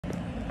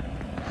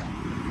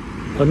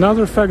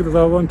Another fact that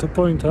I want to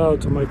point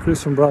out to my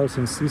Christian brothers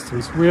and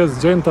sisters: we as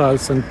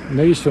Gentiles and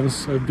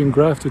nations have been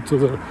grafted to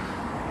the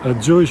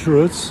Jewish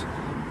roots.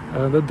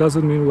 That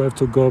doesn't mean we have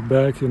to go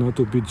back,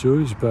 to be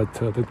Jewish, but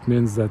that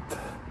means that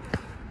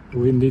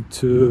we need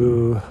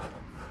to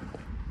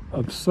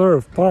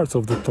observe parts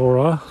of the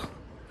Torah.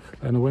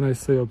 And when I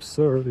say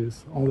observe,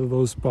 it's only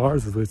those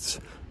parts which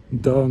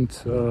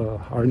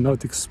are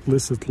not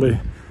explicitly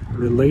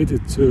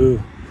related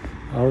to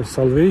our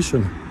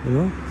salvation.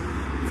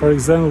 For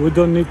example, we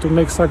don't need to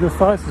make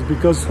sacrifices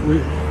because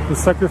the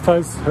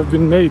sacrifices have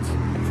been made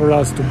for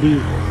us to be,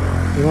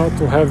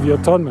 to have the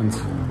atonement.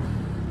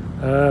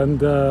 And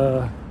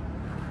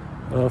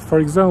for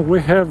example, we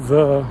have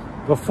the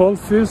fall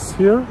feast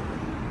here.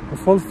 The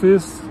fall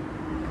feast,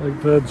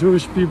 like the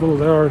Jewish people,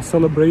 they are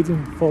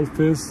celebrating fall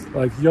feast,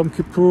 like Yom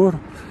Kippur.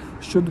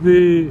 Should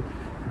we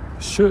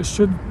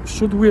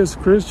as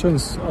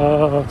Christians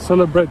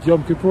celebrate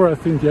Yom Kippur? I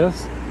think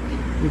yes.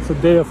 It's a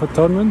day of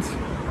atonement,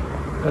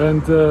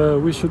 and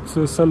we should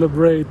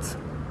celebrate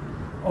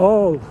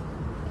all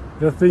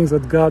the things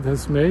that God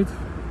has made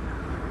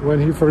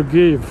when He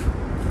forgave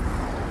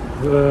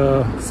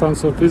the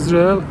sons of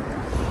Israel.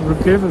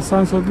 Forgave the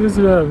sons of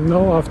Israel,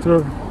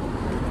 after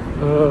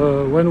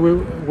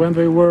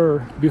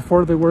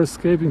before they were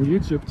escaping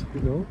Egypt,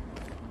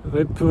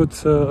 they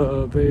put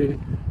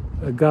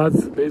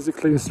God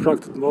basically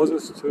instructed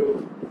Moses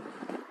to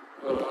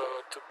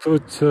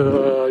put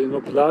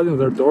blood in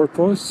their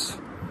doorposts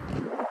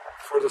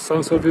for the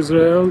sons of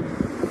Israel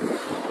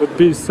would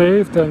be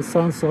saved, and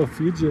sons of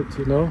Egypt,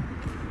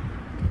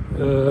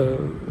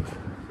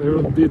 there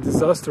would be a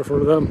disaster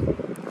for them.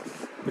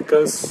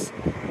 Because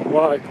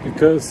why?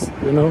 Because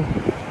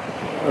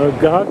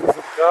God is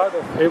the God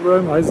of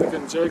Abraham, Isaac,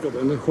 and Jacob,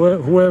 and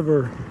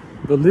whoever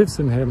believes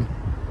in Him,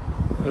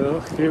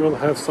 he will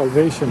have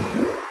salvation.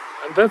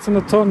 And that's an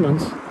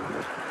atonement.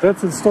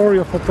 That's the story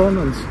of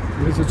atonement.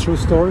 It's a true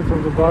story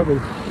from the Bible.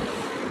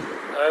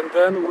 And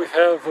then we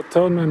have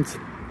atonement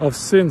of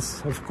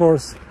sins, of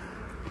course,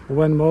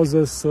 when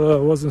Moses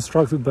was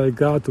instructed by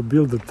God to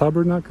build the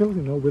tabernacle,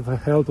 with the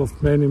help of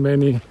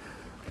many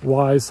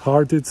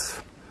wise-hearted.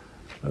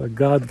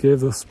 God gave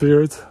the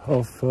spirit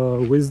of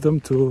wisdom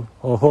to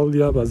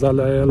Oholiab,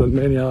 Bezalel, and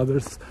many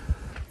others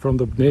from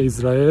the Bnei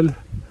Israel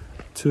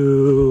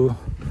to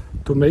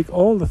make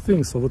all the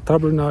things of the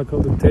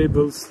tabernacle, the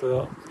tables,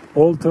 the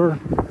altar,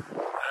 and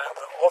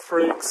the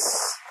offerings,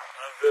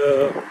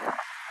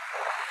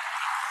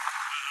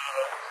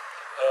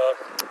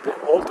 the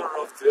altar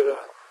of the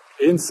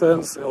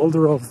incense, the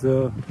altar of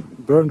the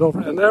burnt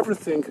offering, and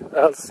everything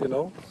else, And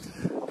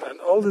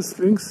all these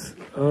things,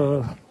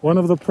 one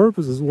of the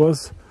purposes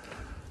was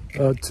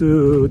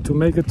to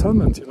make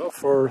atonement,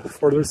 for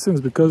their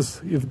sins.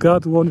 Because if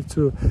God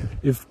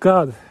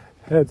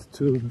had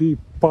to be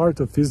part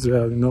of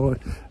Israel,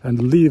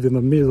 and live in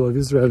the middle of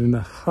Israel in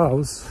a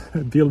house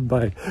built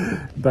by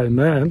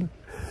man,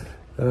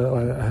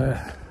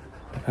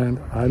 and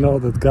I know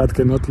that God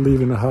cannot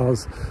live in a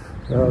house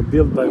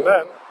built by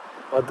man,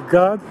 but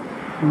God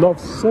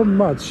loves so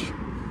much.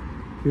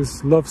 He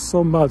loves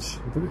so much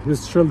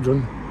His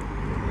children,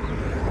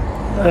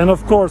 and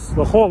of course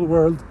the whole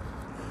world.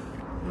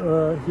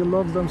 He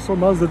loves them so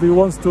much that He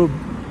wants to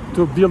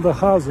build a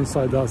house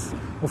inside us.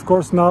 Of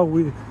course, now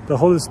the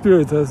Holy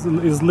Spirit is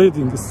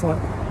leading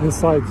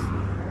inside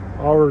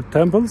our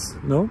temples,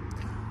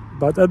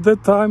 But at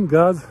that time,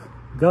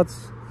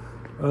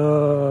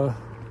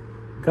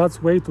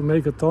 God's way to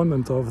make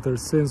atonement of their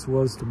sins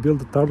was to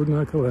build a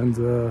tabernacle and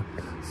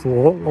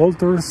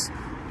altars,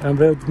 and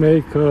they would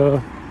make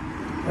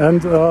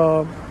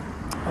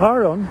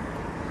Aaron,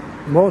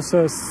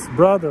 Moses'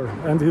 brother,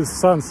 and his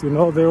sons,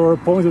 they were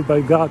appointed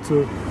by God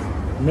to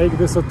make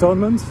this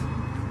atonement.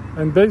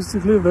 And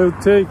basically they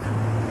would take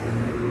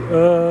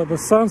the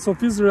sons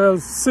of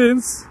Israel's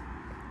sins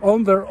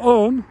on their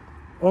own,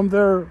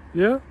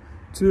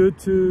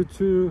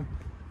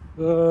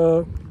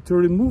 to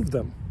remove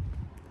them.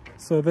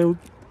 So they would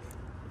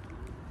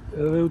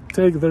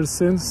take their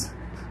sins,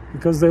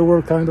 because they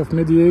were kind of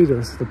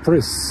mediators, the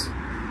priests.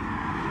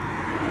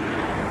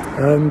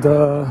 And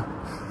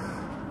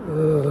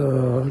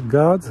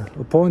God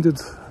appointed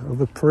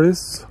the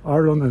priests,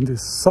 Aaron and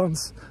his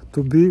sons,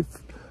 to be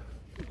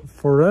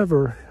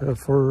forever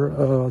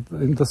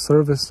in the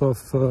service of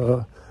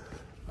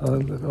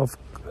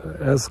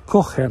as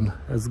Kohen,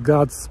 as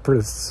God's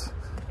priests,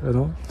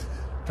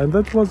 And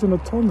that was an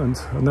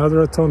atonement,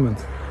 another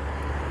atonement.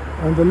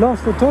 And the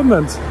last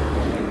atonement,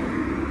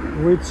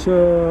 which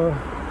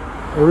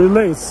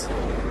relates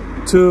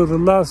to the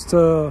last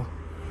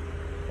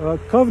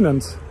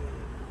covenant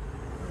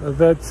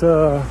that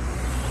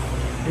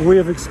we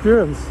have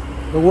experienced,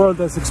 the world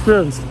has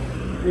experienced,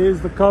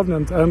 is the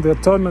covenant and the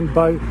atonement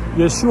by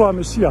Yeshua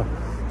Mashiach.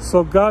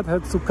 So God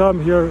had to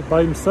come here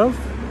by Himself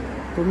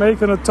to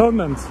make an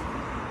atonement,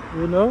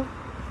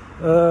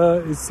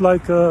 It's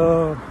like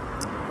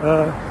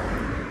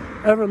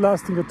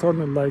everlasting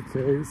atonement,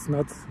 it's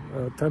not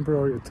a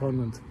temporary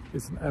atonement,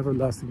 it's an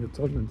everlasting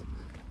atonement.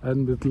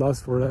 and it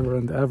lasts forever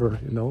and ever,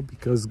 you know,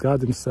 because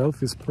God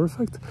himself is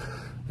perfect,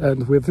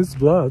 and with his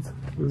blood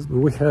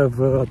we have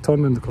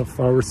atonement of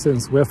our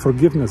sins. We have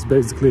forgiveness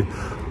basically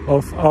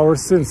of our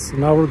sins,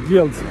 and our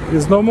guilt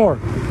is no more.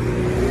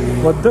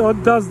 What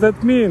does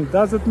that mean?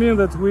 Does it mean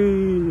that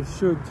we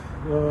should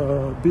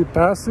be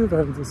passive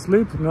and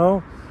sleep?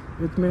 No,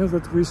 it means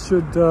that we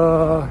should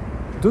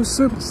do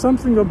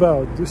something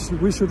about this.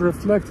 We should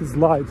reflect his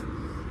light.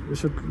 We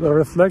should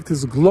reflect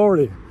his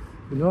glory,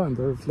 you know, and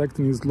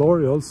reflecting his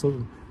glory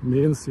also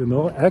means, you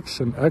know,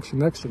 action.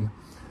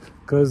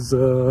 Because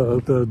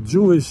the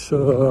Jewish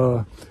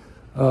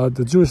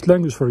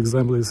language, for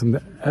example, is an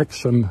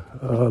action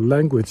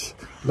language.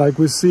 Like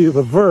we see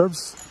the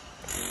verbs.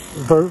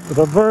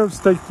 The verbs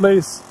take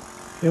place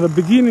in the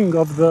beginning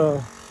of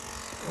the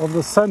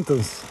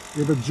sentence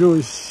in the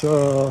Jewish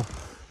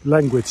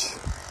language,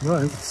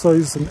 right? So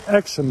it's an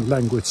action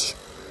language.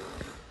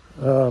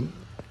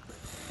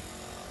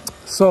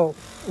 So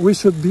we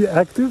should be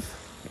active,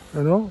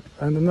 you know.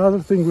 And another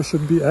thing we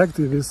should be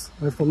active is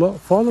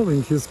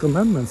following his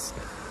commandments.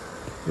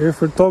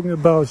 If we're talking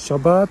about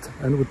Shabbat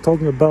and we're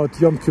talking about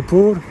Yom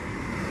Kippur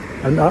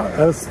and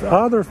as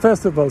other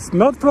festivals,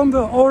 not from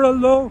the oral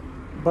law,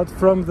 but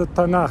from the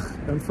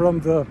Tanakh and from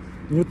the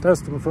New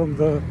Testament, from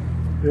the,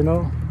 you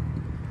know,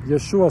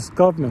 Yeshua's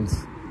covenant.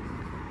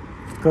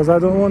 Because I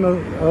don't want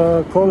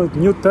to call it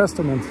New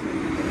Testament.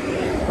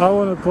 I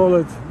want to call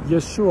it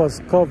Yeshua's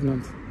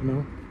covenant, you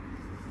know.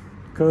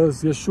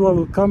 Because Yeshua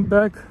will come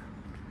back.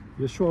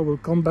 Yeshua will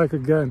come back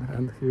again,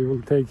 and he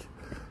will take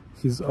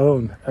his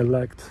own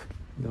elect,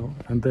 you know,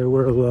 and they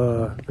will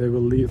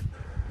live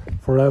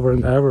forever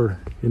and ever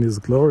in his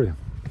glory.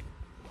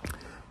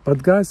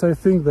 But guys, I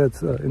think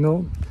that, you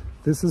know,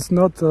 this is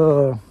not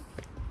a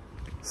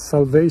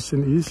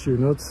salvation issue,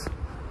 not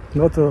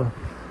a,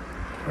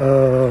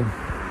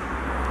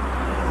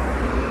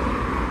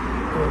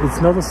 it's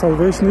not a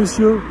salvation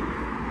issue,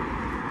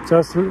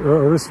 just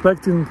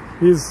respecting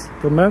his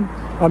command.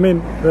 I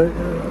mean,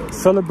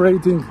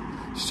 celebrating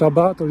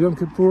Shabbat or Yom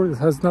Kippur, it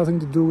has nothing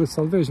to do with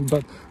salvation,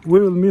 but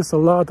we will miss a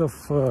lot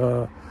of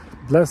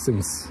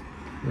blessings,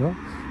 you know,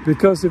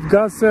 because if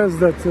God says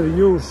that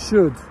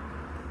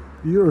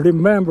you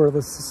remember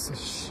the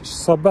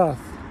Sabbath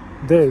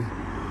day,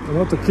 you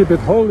know, to keep it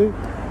holy,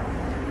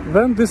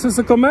 then this is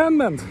a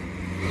commandment.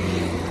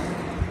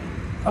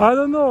 I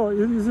don't know,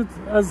 is it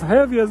as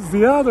heavy as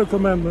the other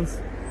commandments,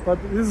 but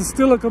it is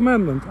still a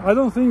commandment. I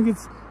don't think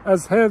it's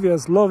as heavy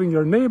as loving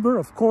your neighbor,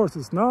 of course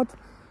it's not,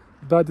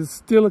 but it's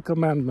still a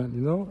commandment,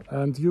 you know,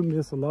 and you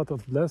miss a lot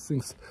of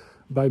blessings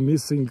by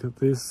missing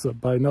this,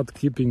 by not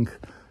keeping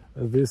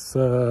this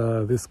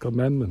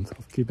commandment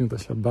of keeping the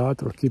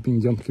Shabbat or keeping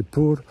Yom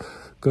Kippur.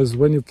 Because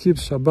when you keep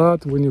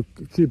Shabbat, when you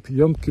keep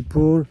Yom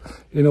Kippur,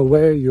 in a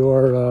way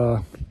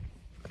you're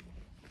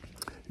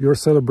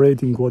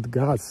celebrating what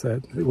God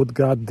said, what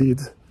God did,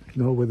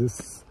 you know, with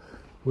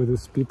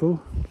his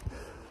people.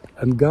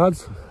 And God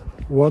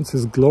wants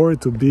his glory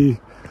to be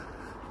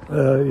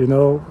you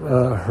know,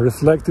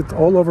 reflected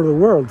all over the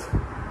world.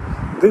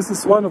 This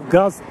is one of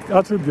God's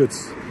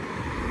attributes.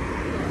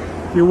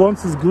 He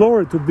wants his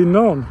glory to be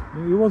known.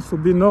 He wants to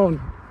be known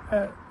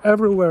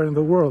everywhere in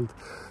the world.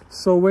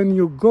 So when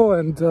you go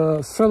and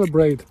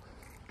celebrate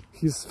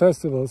his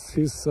festivals,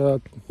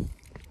 the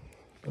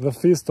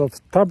Feast of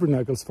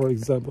Tabernacles, for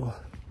example,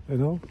 you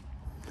know,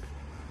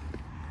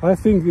 I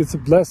think it's a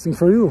blessing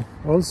for you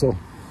also.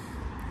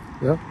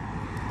 Yeah.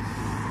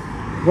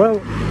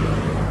 Well,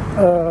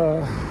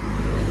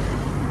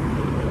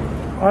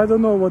 I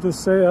don't know what to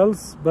say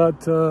else,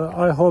 but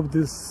I hope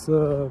this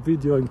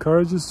video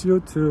encourages you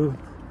to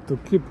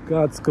keep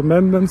God's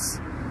commandments.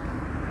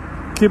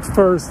 Keep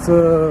first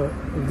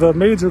the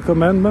major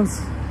commandments.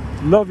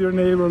 Love your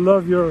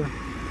neighbor,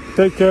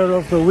 take care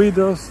of the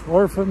widows,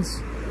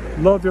 orphans,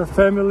 love your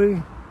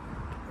family,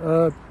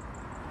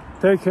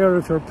 take care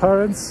of your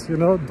parents, you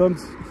know, don't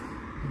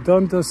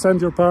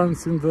send your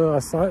parents in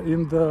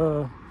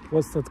the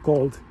what's that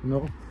called, you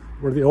know,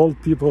 where the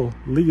old people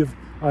live.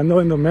 I know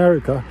in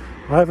America,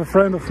 I have a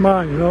friend of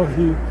mine, you know,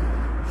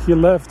 he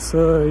left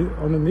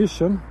on a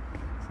mission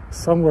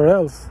somewhere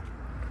else,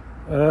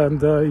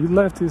 and he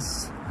left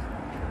his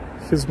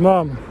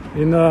mom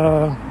in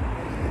a,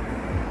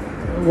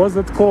 what's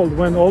that called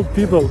when old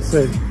people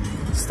stay,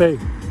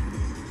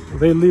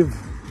 they live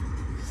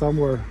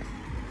somewhere.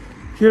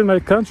 Here in my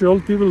country,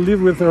 old people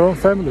live with their own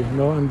family, you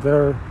know, and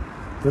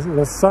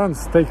the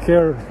sons take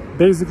care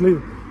basically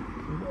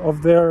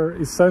of their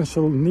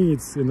essential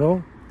needs, you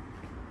know.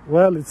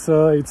 Well, it's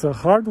a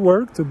hard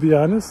work, to be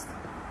honest,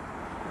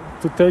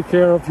 to take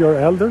care of your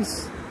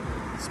elders,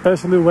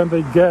 especially when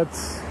they get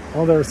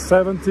on their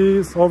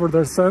 70s, over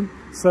their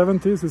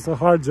 70s. It's a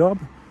hard job.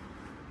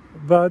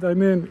 But I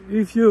mean,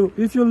 if you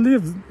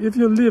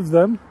leave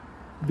them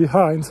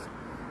behind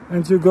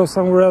and you go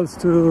somewhere else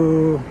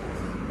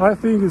I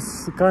think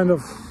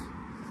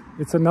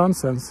it's a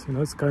nonsense, you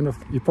know, it's kind of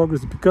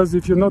hypocrisy, because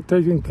if you're not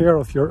taking care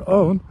of your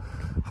own,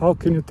 how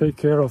can you take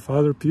care of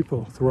other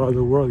people throughout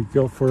the world? You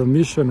go for a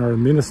mission or a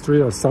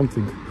ministry or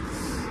something.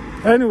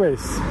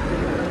 Anyways,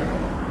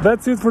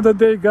 That's it for the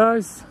day,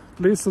 guys.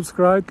 Please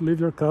subscribe,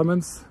 leave your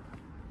comments,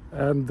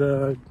 and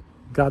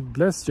God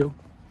bless you.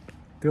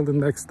 Till the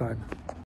next time.